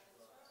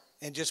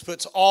and just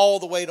puts all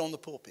the weight on the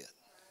pulpit.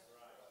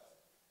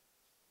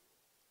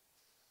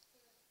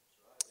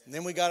 And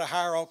then we got to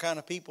hire all kind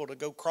of people to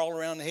go crawl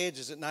around the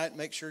hedges at night and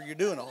make sure you're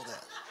doing all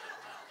that.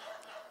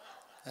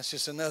 That's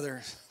just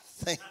another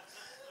thing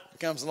that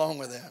comes along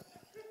with that.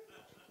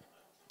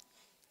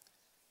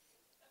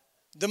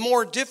 The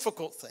more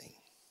difficult thing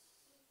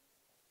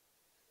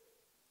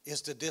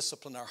is to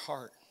discipline our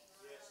heart.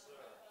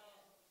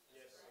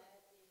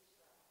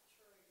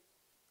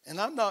 And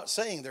I'm not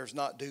saying there's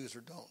not do's or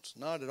don'ts.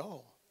 Not at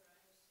all.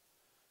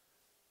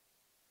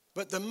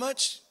 But the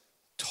much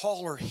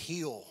taller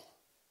hill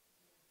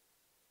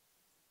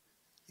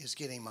is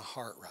getting my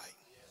heart right.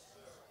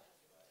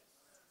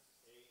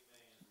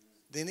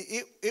 Then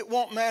it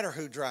won't matter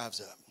who drives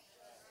up.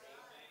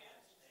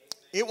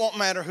 It won't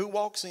matter who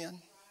walks in.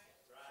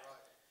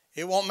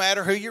 It won't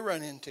matter who you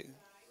run into.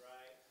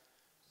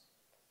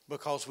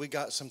 Because we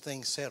got some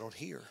things settled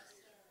here.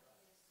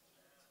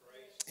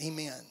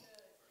 Amen.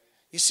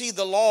 You see,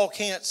 the law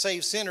can't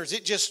save sinners.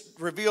 It just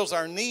reveals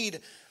our need.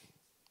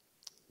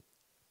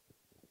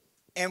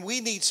 And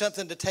we need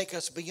something to take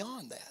us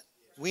beyond that.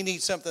 We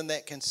need something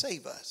that can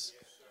save us.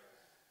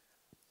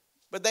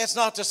 But that's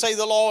not to say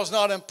the law is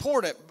not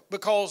important,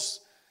 because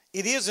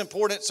it is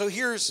important. So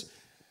here's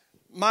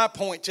my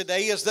point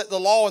today, is that the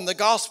law and the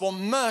gospel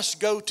must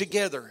go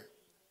together.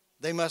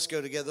 They must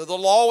go together. The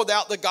law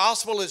without the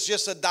gospel is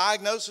just a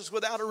diagnosis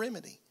without a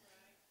remedy.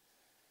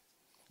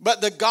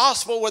 But the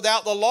gospel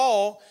without the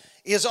law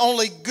is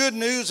only good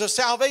news of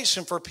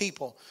salvation for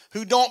people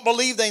who don't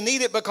believe they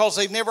need it because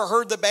they've never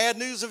heard the bad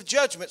news of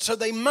judgment. So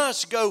they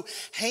must go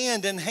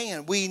hand in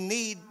hand. We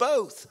need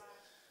both.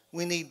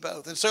 We need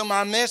both. And so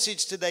my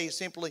message today is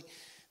simply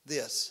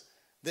this,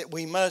 that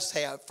we must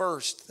have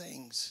first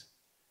things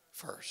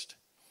first.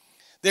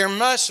 There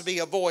must be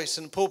a voice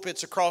in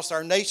pulpits across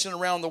our nation,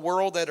 around the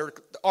world, that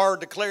are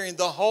declaring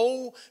the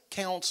whole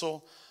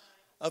counsel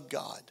of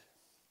God.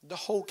 The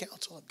whole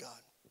counsel of God.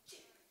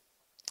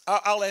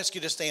 I'll ask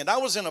you to stand. I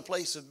was in a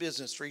place of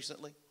business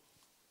recently.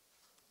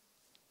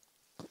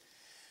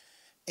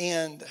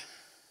 And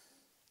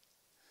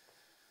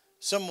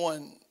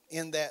someone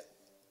in that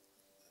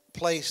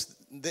place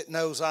that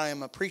knows I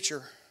am a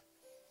preacher,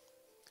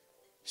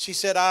 she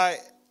said, I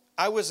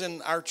was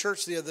in our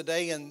church the other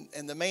day, and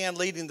the man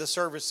leading the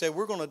service said,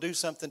 we're going to do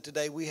something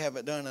today we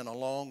haven't done in a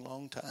long,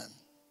 long time.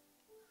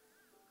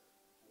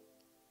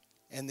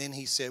 And then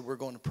he said, we're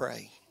going to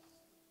pray.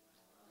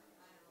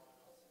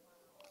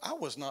 I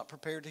was not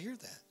prepared to hear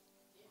that.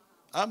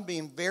 I'm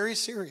being very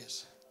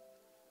serious.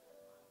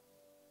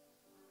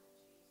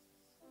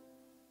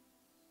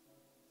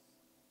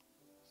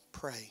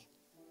 Pray.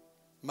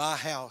 My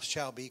house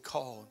shall be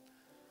called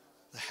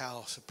the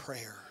house of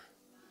prayer.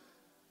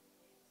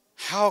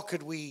 How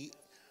could we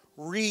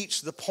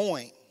reach the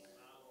point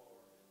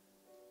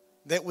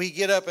that we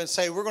get up and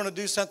say, we're going to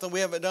do something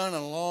we haven't done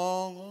in a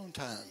long, long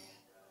time?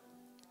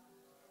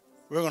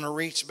 We're going to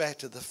reach back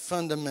to the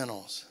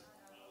fundamentals.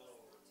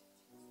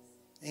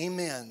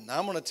 Amen.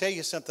 I'm going to tell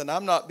you something.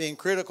 I'm not being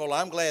critical.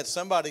 I'm glad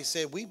somebody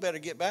said, we better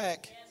get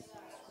back.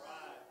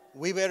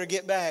 We better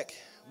get back.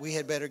 We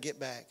had better get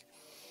back.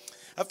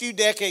 A few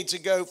decades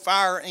ago,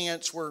 fire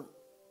ants were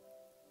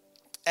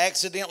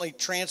accidentally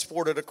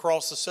transported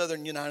across the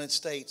southern United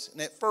States.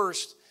 And at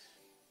first,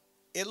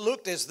 it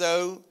looked as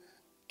though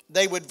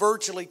they would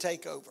virtually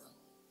take over.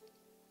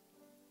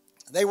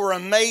 They were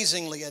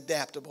amazingly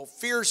adaptable,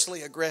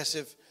 fiercely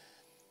aggressive,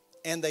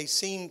 and they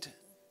seemed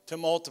to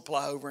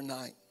multiply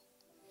overnight.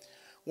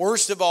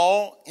 Worst of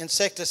all,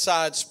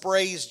 insecticide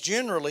sprays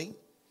generally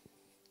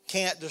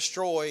can't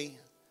destroy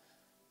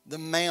the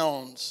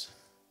mounds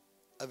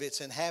of its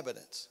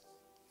inhabitants.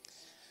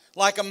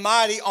 Like a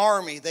mighty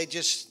army, they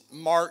just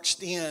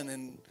marched in,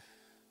 and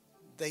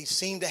they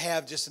seem to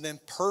have just an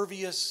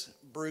impervious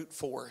brute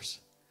force.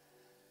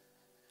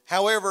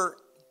 However,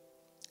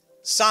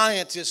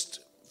 scientists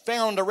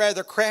found a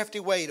rather crafty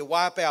way to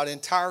wipe out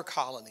entire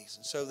colonies.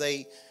 And so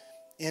they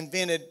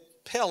invented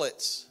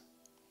pellets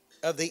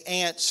of the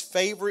ants'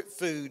 favorite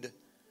food,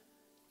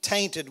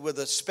 tainted with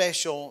a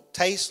special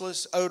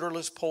tasteless,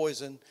 odorless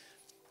poison.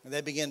 And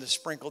they began to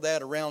sprinkle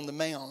that around the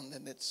mound,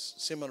 and it's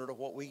similar to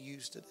what we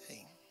use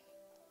today.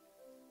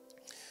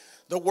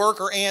 The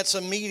worker ants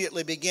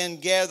immediately begin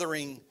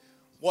gathering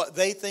what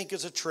they think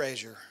is a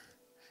treasure,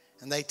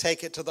 and they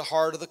take it to the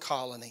heart of the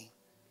colony.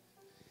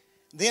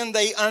 Then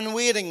they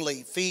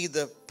unwittingly feed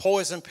the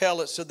poison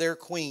pellets to their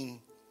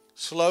queen,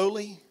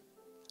 slowly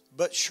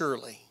but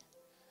surely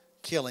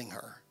killing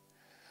her.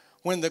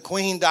 When the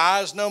queen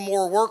dies, no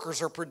more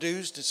workers are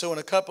produced, and so in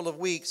a couple of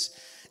weeks,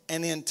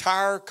 an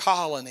entire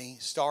colony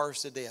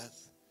starves to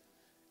death.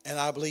 And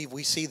I believe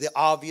we see the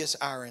obvious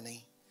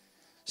irony.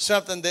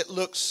 Something that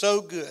looks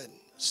so good,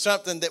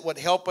 something that would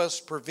help us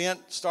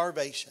prevent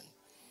starvation,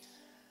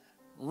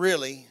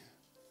 really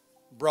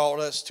brought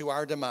us to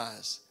our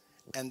demise.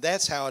 And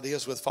that's how it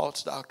is with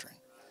false doctrine.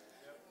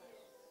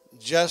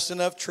 Just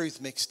enough truth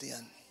mixed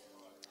in.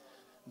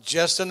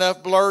 Just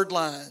enough blurred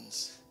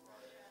lines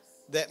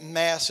that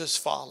masses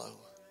follow.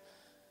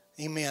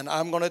 Amen.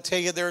 I'm going to tell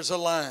you there's a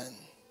line,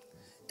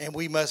 and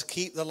we must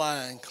keep the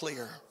line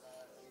clear.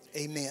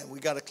 Amen. We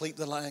got to keep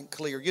the line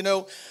clear. You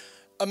know,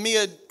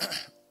 amid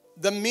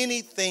the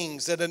many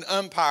things that an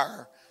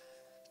umpire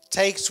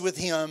takes with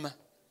him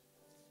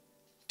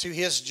to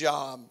his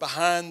job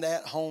behind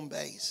that home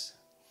base,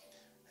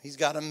 he's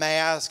got a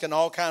mask and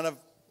all kind of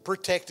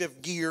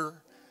protective gear.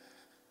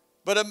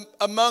 But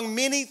among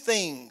many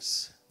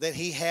things that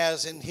he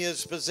has in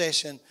his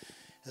possession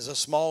is a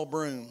small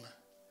broom.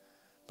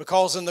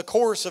 Because in the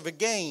course of a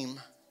game,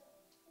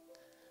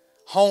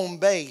 home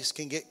base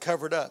can get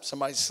covered up.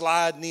 Somebody's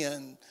sliding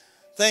in.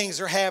 Things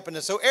are happening.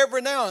 So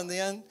every now and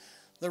then,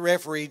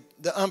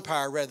 the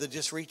umpire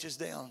just reaches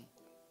down.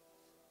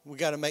 We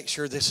got to make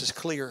sure this is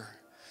clear.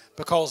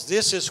 Because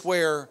this is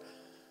where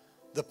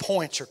the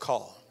points are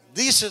called.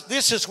 This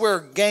is where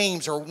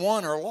games are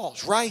won or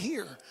lost, right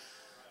here.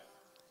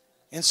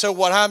 And so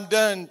what I'm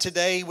done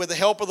today with the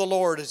help of the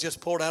Lord is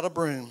just pulled out a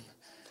broom.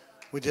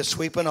 We're just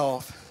sweeping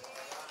off.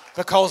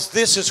 Because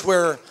this is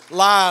where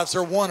lives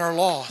are won or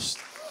lost.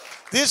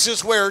 This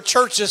is where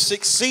churches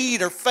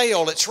succeed or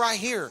fail. It's right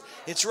here.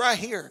 It's right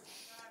here.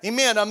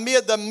 Amen.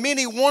 Amid the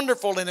many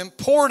wonderful and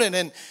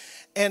important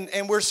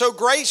and we're so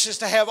gracious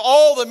to have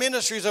all the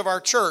ministries of our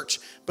church.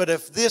 But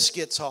if this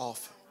gets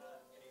off,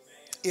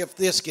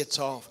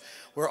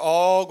 we're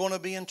all going to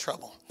be in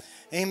trouble.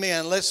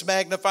 Amen. Let's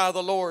magnify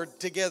the Lord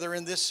together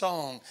in this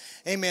song.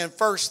 Amen.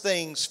 First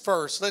things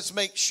first. Let's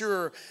make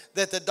sure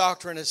that the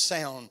doctrine is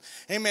sound.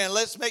 Amen.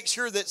 Let's make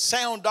sure that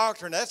sound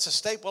doctrine, that's a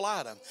staple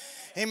item.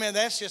 Amen.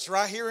 That's just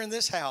right here in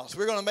this house.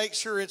 We're going to make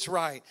sure it's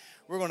right.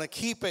 We're going to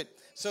keep it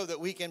so that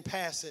we can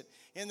pass it.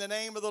 In the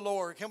name of the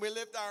Lord, can we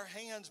lift our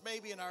hands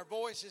maybe and our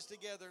voices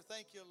together?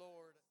 Thank you,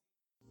 Lord.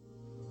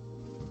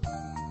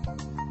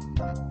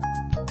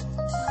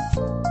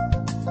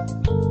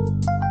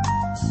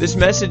 This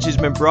message has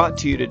been brought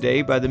to you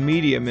today by the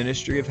media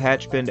ministry of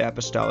Hatchbend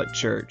Apostolic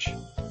Church.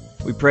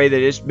 We pray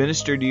that it's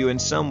ministered to you in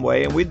some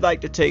way, and we'd like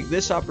to take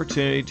this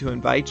opportunity to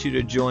invite you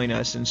to join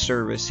us in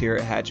service here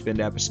at Hatchbend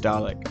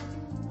Apostolic.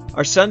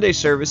 Our Sunday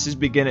services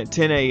begin at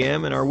 10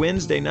 a.m. and our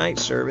Wednesday night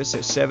service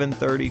at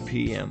 7:30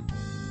 p.m.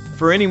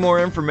 For any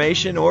more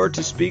information or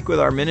to speak with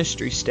our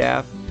ministry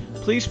staff,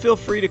 please feel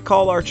free to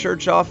call our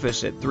church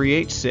office at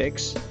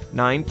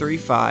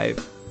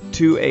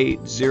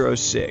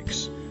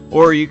 386-935-2806.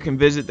 Or you can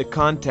visit the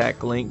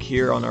contact link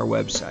here on our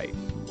website.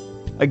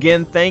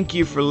 Again, thank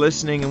you for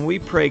listening, and we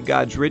pray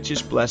God's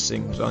richest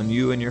blessings on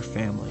you and your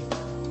family.